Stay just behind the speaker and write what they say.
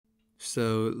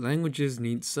So languages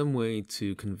need some way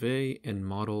to convey and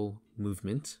model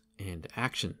movement and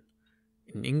action.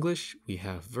 In English, we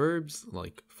have verbs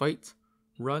like fight,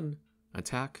 run,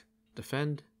 attack,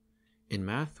 defend. In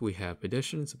math, we have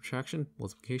addition, subtraction,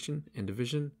 multiplication, and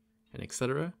division, and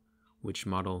etc., which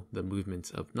model the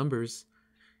movement of numbers.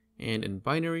 And in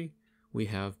binary, we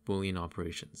have Boolean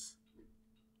operations.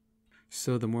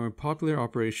 So the more popular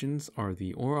operations are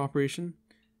the OR operation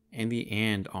and the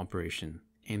AND operation,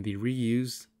 and they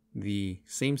reuse the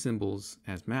same symbols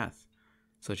as math,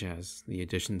 such as the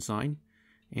addition sign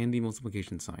and the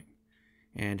multiplication sign.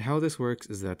 And how this works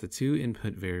is that the two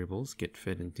input variables get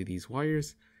fed into these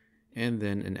wires, and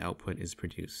then an output is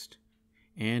produced.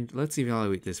 And let's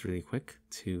evaluate this really quick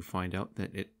to find out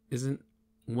that it isn't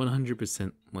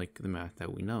 100% like the math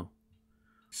that we know.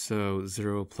 So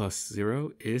 0 plus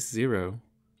 0 is 0,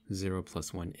 0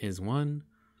 plus 1 is 1,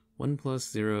 1 plus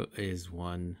 0 is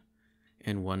 1,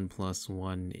 and 1 plus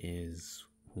 1 is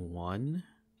 1.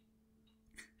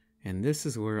 And this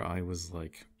is where I was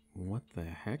like, what the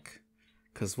heck?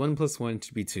 Because 1 plus 1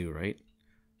 should be 2, right?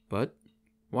 But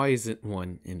why is it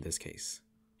 1 in this case?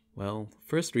 Well,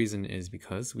 first reason is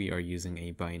because we are using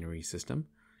a binary system,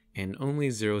 and only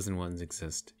zeros and ones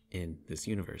exist in this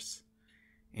universe.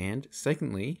 And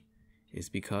secondly, is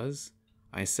because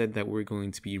I said that we're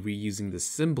going to be reusing the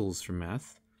symbols for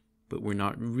math, but we're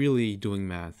not really doing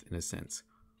math in a sense.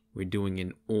 We're doing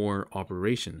an OR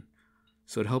operation.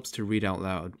 So it helps to read out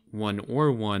loud 1 or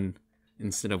 1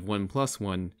 instead of 1 plus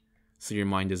 1, so your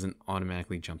mind doesn't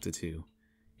automatically jump to 2.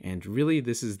 And really,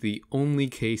 this is the only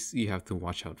case you have to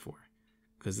watch out for,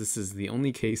 because this is the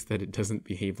only case that it doesn't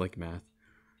behave like math.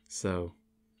 So,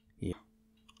 yeah.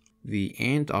 The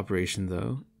AND operation,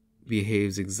 though,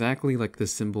 behaves exactly like the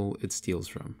symbol it steals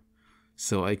from.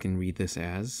 So I can read this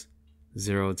as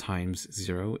 0 times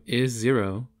 0 is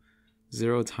 0,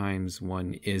 0 times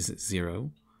 1 is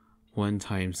 0, 1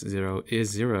 times 0 is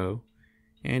 0,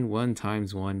 and 1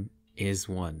 times 1 is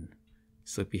 1.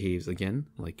 So it behaves again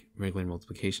like regular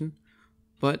multiplication,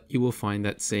 but you will find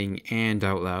that saying AND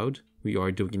out loud, we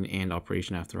are doing an AND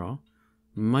operation after all,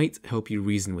 might help you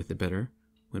reason with it better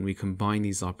when we combine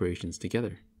these operations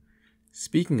together.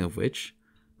 Speaking of which,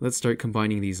 let's start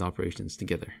combining these operations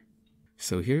together.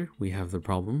 So here we have the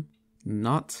problem,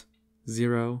 not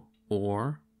 0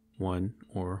 or 1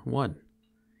 or 1.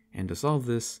 And to solve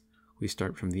this, we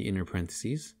start from the inner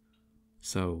parentheses.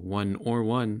 So 1 or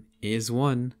 1 is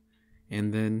 1,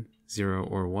 and then 0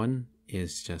 or 1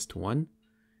 is just 1,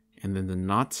 and then the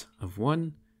not of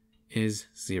 1 is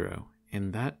 0,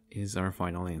 and that is our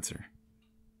final answer.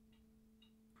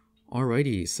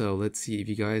 Alrighty, so let's see if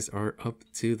you guys are up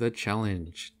to the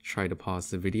challenge. Try to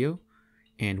pause the video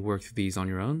and work through these on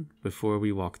your own before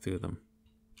we walk through them.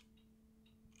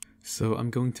 So I'm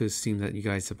going to assume that you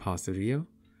guys have paused the video.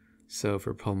 So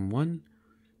for problem 1,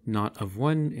 not of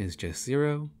 1 is just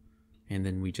 0, and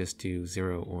then we just do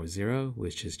 0 or 0,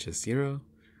 which is just 0.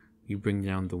 We bring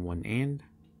down the 1 and,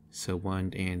 so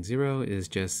 1 and 0 is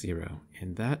just 0,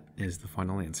 and that is the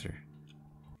final answer.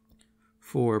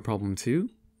 For problem 2,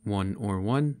 1 or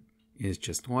 1 is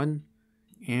just 1,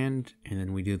 and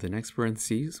then we do the next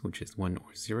parentheses, which is 1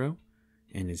 or 0,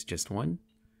 and it's just 1.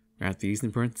 Wrap these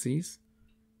in parentheses,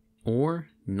 or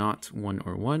not 1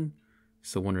 or 1,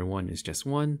 so 1 or 1 is just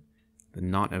 1, the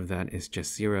not of that is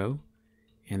just 0,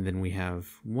 and then we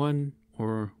have 1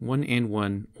 or 1 and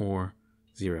 1 or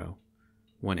 0.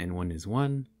 1 and 1 is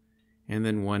 1, and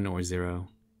then 1 or 0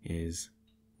 is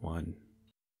 1.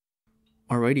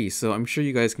 Alrighty, so I'm sure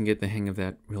you guys can get the hang of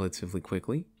that relatively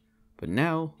quickly, but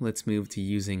now let's move to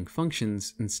using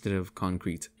functions instead of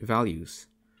concrete values.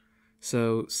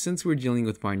 So since we're dealing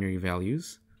with binary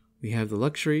values, we have the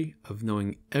luxury of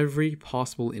knowing every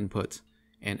possible input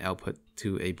and output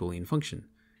to a Boolean function,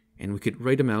 and we could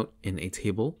write them out in a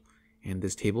table, and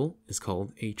this table is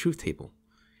called a truth table.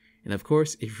 And of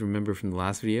course, if you remember from the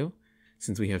last video,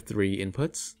 since we have 3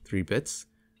 inputs, 3 bits,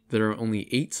 there are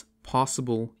only 8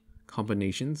 possible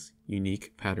combinations,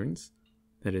 unique patterns,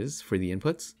 that is, for the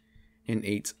inputs, and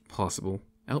 8 possible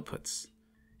outputs.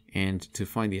 And to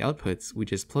find the outputs, we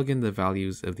just plug in the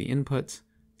values of the input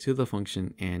to the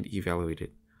function and evaluate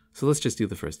it. So let's just do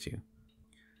the first 2.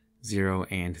 0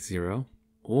 and 0,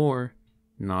 or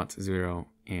not 0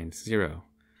 and 0.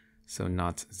 So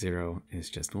not 0 is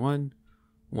just 1,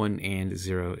 1 and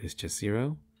 0 is just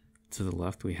 0. To the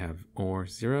left we have or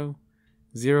 0,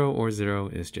 0 or 0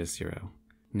 is just 0.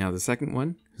 Now the second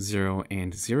one, 0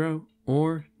 and 0,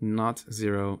 or not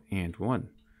 0 and 1.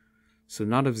 So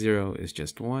not of 0 is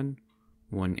just 1,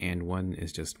 1 and 1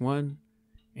 is just 1,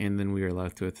 and then we are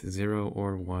left with 0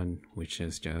 or 1, which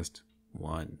is just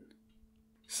 1.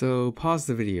 So pause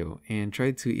the video and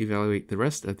try to evaluate the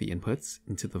rest of the inputs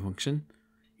into the function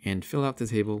and fill out the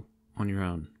table on your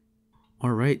own.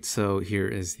 Alright, so here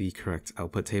is the correct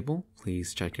output table.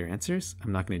 Please check your answers.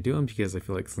 I'm not going to do them because I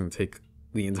feel like it's going to take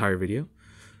the entire video.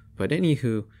 But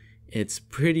anywho, it's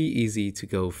pretty easy to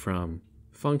go from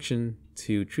function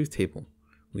to truth table.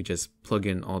 We just plug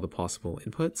in all the possible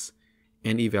inputs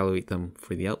and evaluate them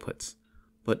for the outputs.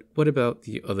 But what about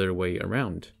the other way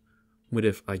around? What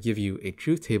if I give you a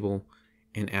truth table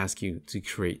and ask you to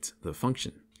create the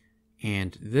function?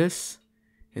 And this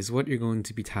is what you're going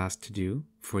to be tasked to do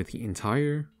for the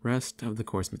entire rest of the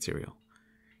course material.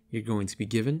 You're going to be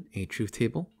given a truth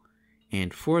table,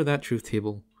 and for that truth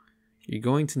table, you're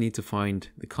going to need to find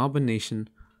the combination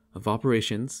of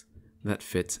operations that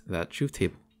fit that truth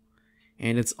table.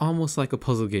 And it's almost like a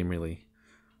puzzle game, really.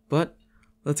 But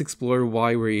let's explore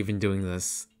why we're even doing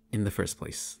this in the first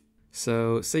place.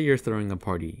 So say you're throwing a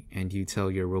party and you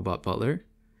tell your robot butler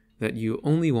that you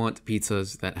only want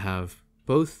pizzas that have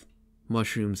both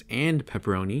mushrooms and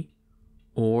pepperoni,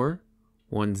 or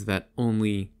ones that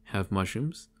only have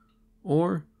mushrooms,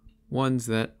 or ones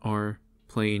that are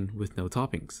plain with no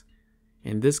toppings.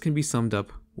 And this can be summed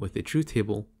up with a truth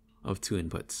table of two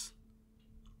inputs.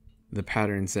 The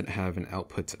patterns that have an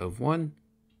output of 1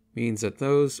 means that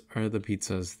those are the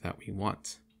pizzas that we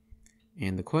want.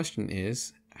 And the question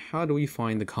is, how do we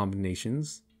find the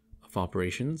combinations of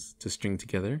operations to string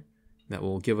together that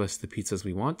will give us the pizzas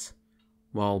we want,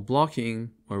 while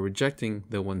blocking or rejecting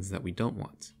the ones that we don't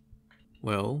want?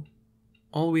 Well,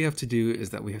 all we have to do is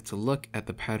that we have to look at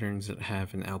the patterns that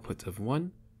have an output of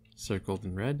 1, circled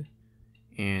in red,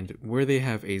 and where they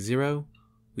have a 0,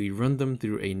 we run them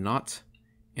through a not,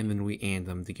 and then we AND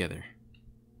them together.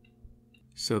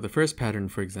 So the first pattern,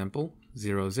 for example,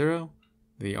 0, 0,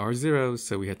 they are zeros,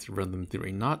 so we have to run them through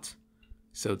a not.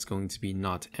 So it's going to be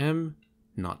not M,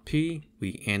 not P,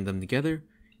 we AND them together,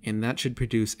 and that should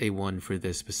produce a 1 for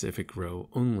this specific row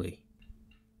only.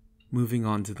 Moving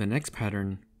on to the next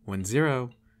pattern, 1,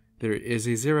 0, there is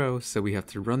a 0, so we have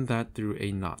to run that through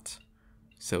a not.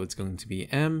 So it's going to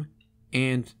be M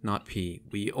and not P.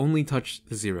 We only touch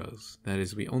the zeros, that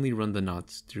is, we only run the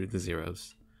nots through the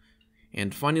zeros.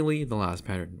 And finally, the last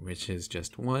pattern, which is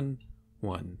just 1,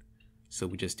 1. So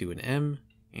we just do an M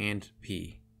and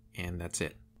P, and that's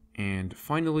it. And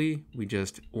finally, we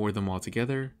just OR them all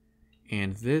together,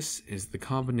 and this is the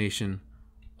combination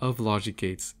of logic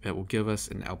gates that will give us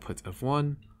an output of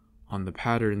 1 on the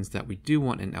patterns that we do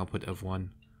want an output of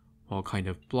 1, while kind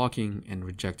of blocking and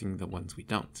rejecting the ones we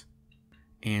don't.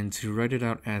 And to write it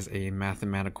out as a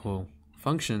mathematical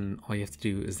function, all you have to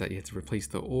do is that you have to replace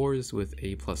the ORs with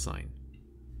a plus sign.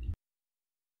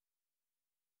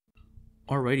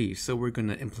 Alrighty, so we're going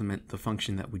to implement the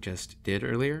function that we just did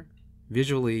earlier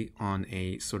visually on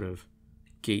a sort of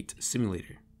gate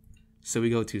simulator. So we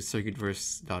go to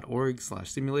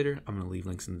circuitverse.org/simulator. I'm going to leave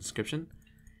links in the description.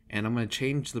 And I'm going to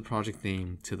change the project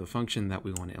name to the function that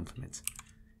we want to implement.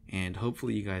 And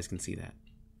hopefully you guys can see that.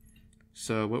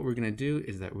 So what we're going to do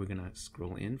is that we're going to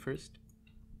scroll in first.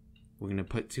 We're going to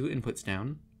put two inputs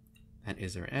down. That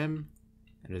is our M,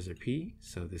 that is our P.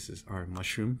 So this is our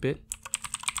mushroom bit.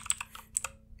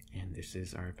 And this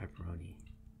is our pepperoni.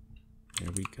 There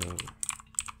we go.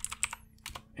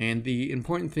 And the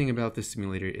important thing about this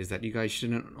simulator is that you guys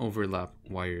shouldn't overlap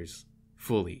wires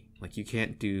fully. Like you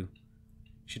should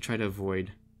try to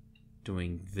avoid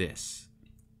doing this,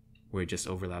 where it just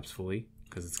overlaps fully,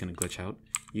 because it's going to glitch out.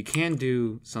 You can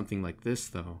do something like this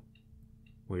though,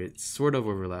 where it sort of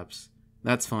overlaps.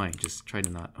 That's fine, just try to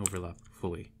not overlap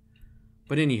fully.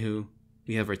 But anywho,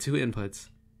 we have our two inputs,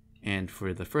 and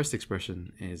for the first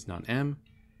expression is not M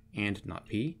and not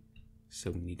P, so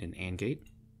we need an AND gate.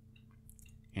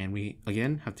 And we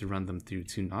again have to run them through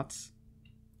two nots.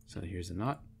 So here's a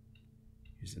not,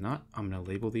 here's a not. I'm going to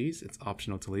label these, it's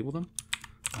optional to label them.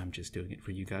 I'm just doing it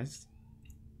for you guys.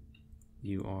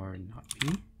 You are not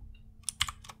P.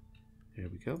 There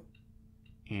we go.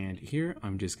 And here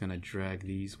I'm just going to drag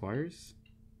these wires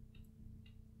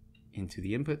into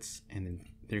the inputs, and then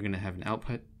they're going to have an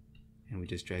output, and we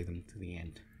just drag them to the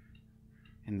end.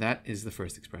 And that is the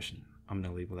first expression. I'm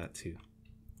going to label that too.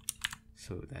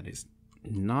 So that is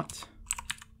not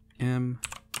M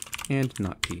and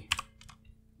not P.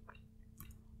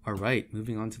 Alright,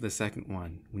 moving on to the second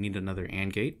one. We need another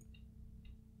AND gate.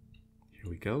 Here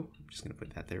we go. I'm just going to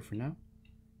put that there for now.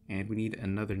 And we need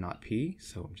another not P,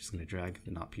 so I'm just going to drag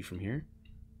the not P from here.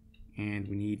 And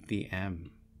we need the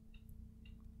M.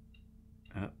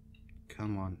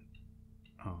 Come on.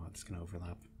 Oh, it's going to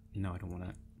overlap. No, I don't want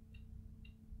that.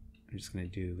 I'm just going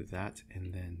to do that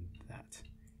and then that.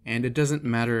 And it doesn't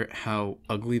matter how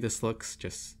ugly this looks,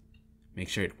 just make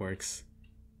sure it works.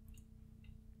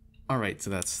 Alright, so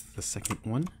that's the second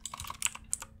one.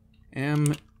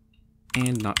 M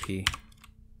and not P.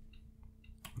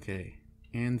 Okay,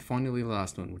 and finally the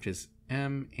last one, which is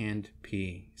M and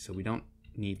P. So we don't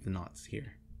need the knots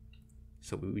here.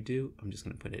 So what we do, I'm just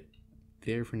going to put it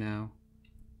there for now.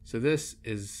 So this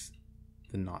is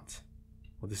the knot.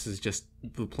 Well, this is just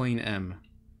the plain M,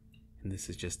 and this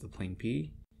is just the plain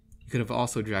P. You could have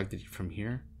also dragged it from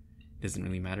here. It doesn't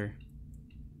really matter.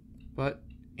 But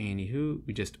anywho,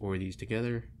 we just OR these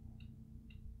together.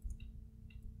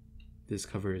 This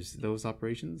covers those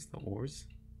operations, the ORs.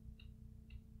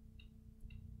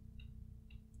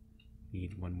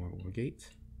 Need one more OR gate.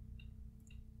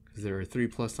 Because there are 3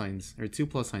 plus signs, or 2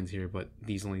 plus signs here, but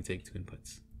these only take 2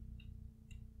 inputs.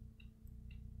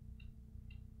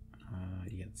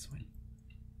 Yeah, that's fine.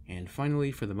 And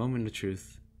finally, for the moment of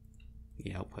truth,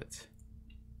 the output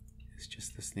is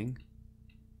just this thing.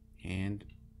 And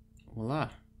voila.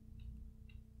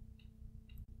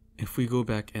 If we go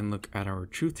back and look at our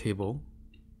truth table,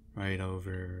 right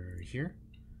over here,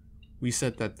 we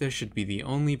said that this should be the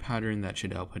only pattern that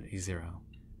should output a 0.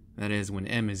 That is when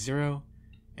M is 0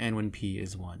 and when P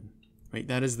is 1. Right,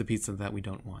 that is the pizza that we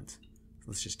don't want. So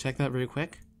let's just check that very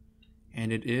quick.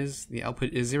 And it is, the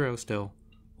output is 0 still.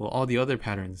 Well, all the other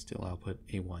patterns still output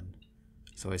a 1.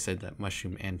 So I said that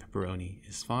mushroom and pepperoni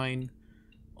is fine,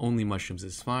 only mushrooms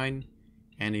is fine,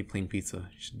 and a plain pizza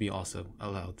should be also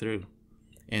allowed through.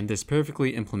 And this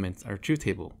perfectly implements our truth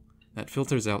table that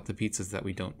filters out the pizzas that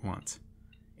we don't want.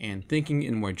 And thinking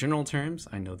in more general terms,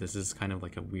 I know this is kind of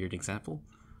like a weird example,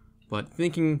 but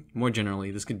thinking more generally,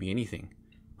 this could be anything.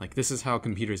 Like, this is how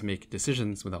computers make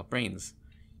decisions without brains,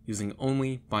 using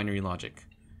only binary logic.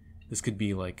 This could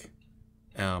be like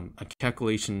a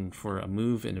calculation for a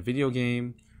move in a video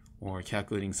game, or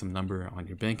calculating some number on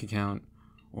your bank account,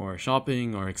 or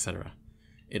shopping, or etc.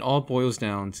 It all boils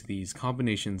down to these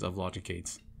combinations of logic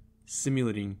gates,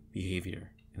 simulating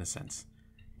behavior in a sense.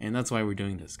 And that's why we're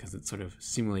doing this, because it sort of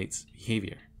simulates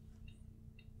behavior.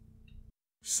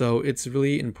 So it's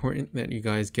really important that you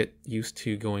guys get used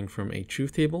to going from a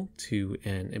truth table to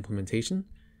an implementation,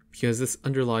 because this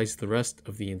underlies the rest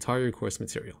of the entire course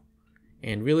material.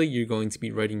 And really, you're going to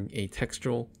be writing a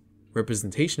textual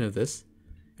representation of this,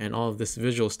 and all of this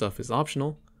visual stuff is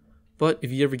optional. But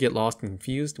if you ever get lost and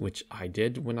confused, which I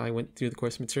did when I went through the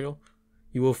course material,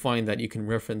 you will find that you can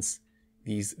reference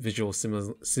these visual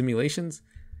simulations,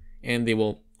 and they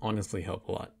will honestly help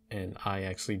a lot. And I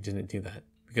actually didn't do that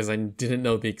because I didn't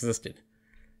know they existed.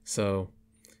 So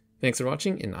thanks for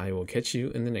watching, and I will catch you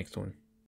in the next one.